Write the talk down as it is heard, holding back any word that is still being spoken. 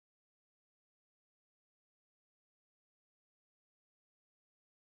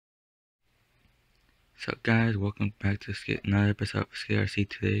So guys, welcome back to another episode of SKRC.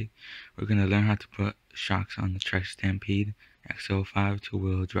 Today we're going to learn how to put shocks on the tractor Stampede XL5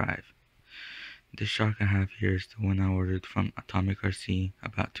 two-wheel drive. This shock I have here is the one I ordered from Atomic RC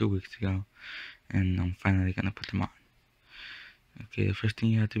about 2 weeks ago, and I'm finally going to put them on. Okay, the first thing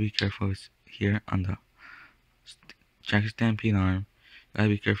you have to be careful is here on the tractor Stampede arm. You gotta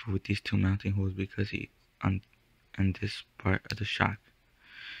be careful with these two mounting holes because on this part of the shock,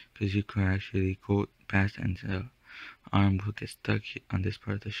 because you could actually go past and the arm will get stuck on this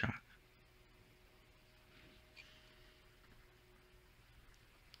part of the shock.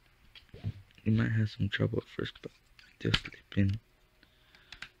 You might have some trouble at first, but just slip in.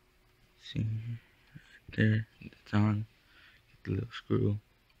 See, right there, it's on. Get the little screw,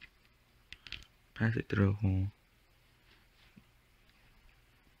 pass it through a hole,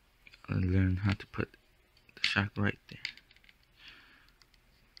 and learn how to put the shock right there.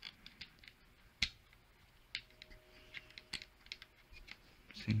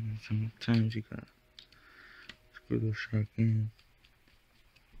 See, sometimes you gotta screw the shock in.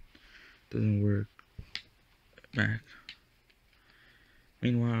 Doesn't work. Back.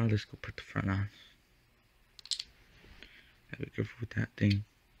 Meanwhile, let's go put the front on. Gotta be careful with that thing.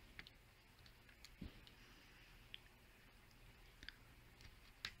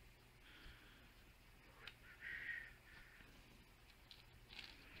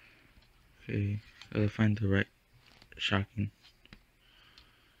 Okay, gotta find the right shocking.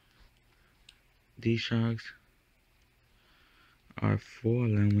 These shocks are full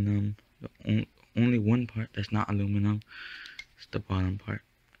aluminum. The only one part that's not aluminum is the bottom part.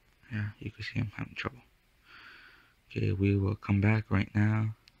 Yeah, you can see I'm having trouble. Okay, we will come back right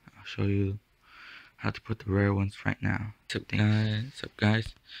now. I'll show you how to put the rear ones right now. What's up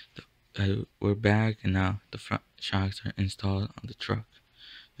guys? We're back, and now the front shocks are installed on the truck.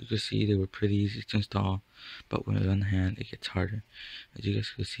 You can see they were pretty easy to install, but with one hand it gets harder. As you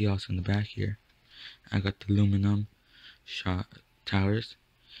guys can see also in the back here, I got the aluminum shock towers,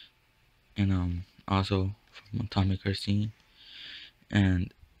 and also from Atomic RC,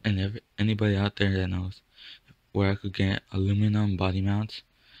 and anybody out there that knows where I could get aluminum body mounts,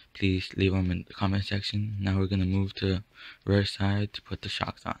 please leave them in the comment section. Now we're gonna move to rear side to put the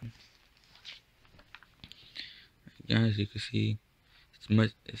shocks on. Guys, you can see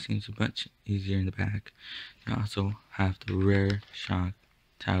it seems much easier in the back. You also have the rear shock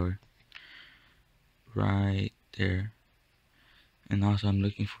tower right there, and also I'm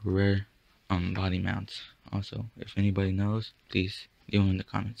looking for rear body mounts. Also, if anybody knows, please leave them in the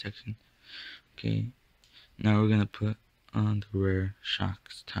comment section. Okay, now we're gonna put on the rear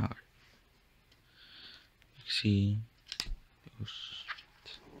shocks tower. You can see,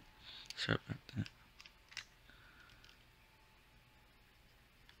 sorry about that.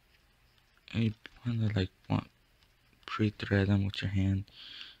 You want pre-thread them with your hand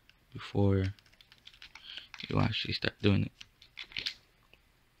before you actually start doing it.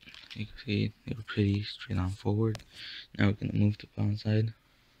 You can see they were pretty straight on forward. Now we're gonna move to the bottom side.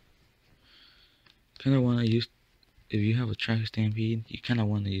 Kind of want to use, if you have a tractor Stampede, you kind of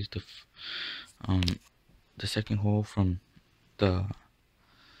want to use the second hole from the,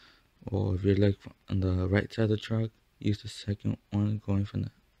 or if you're like on the right side of the truck, use the second one going from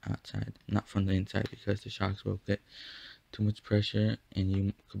the outside, not from the inside, because the shocks will get too much pressure and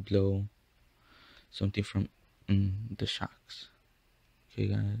you could blow something from the shocks. Okay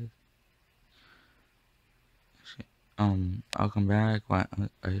guys, I'll come back while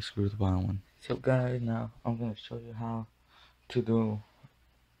I screw the bottom one. So guys, now I'm gonna show you how to do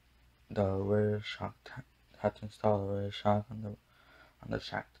the rear shock, how to install the rear shock on the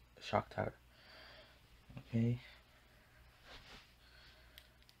shock tower. Okay,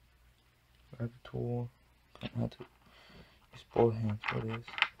 grab the tool. I have to use both hands for this.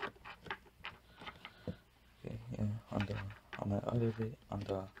 Okay, yeah, on my other bit,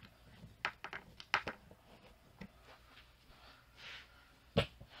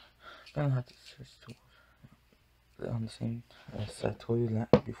 gonna have to switch tools. On the same as I told you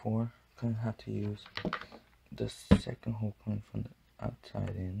that before, gonna have to use the second hole coming from the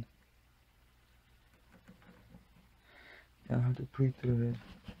outside in. Gonna have to pre-thread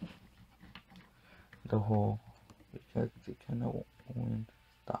the hole because it kind of went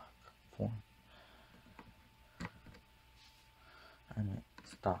stock form. I mean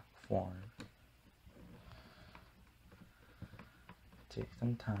stock form. Take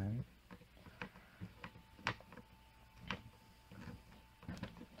some time.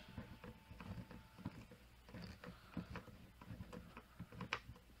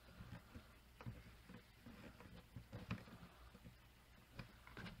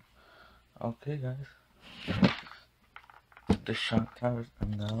 Okay guys, The shock towers are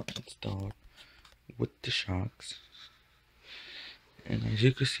now installed with the shocks. And as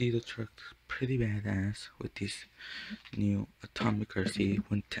you can see, the truck's pretty badass with these new Atomic RC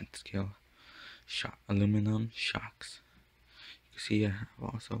 1/10 scale aluminum shocks. You can see I have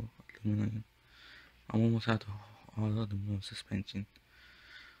also aluminum. I almost have all aluminum suspension.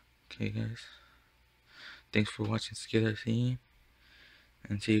 Okay, guys. Thanks for watching Skid RC,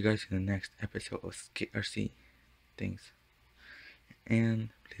 and see you guys in the next episode of Skid RC. Thanks. And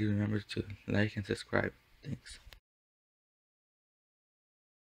please remember to like and subscribe. Thanks.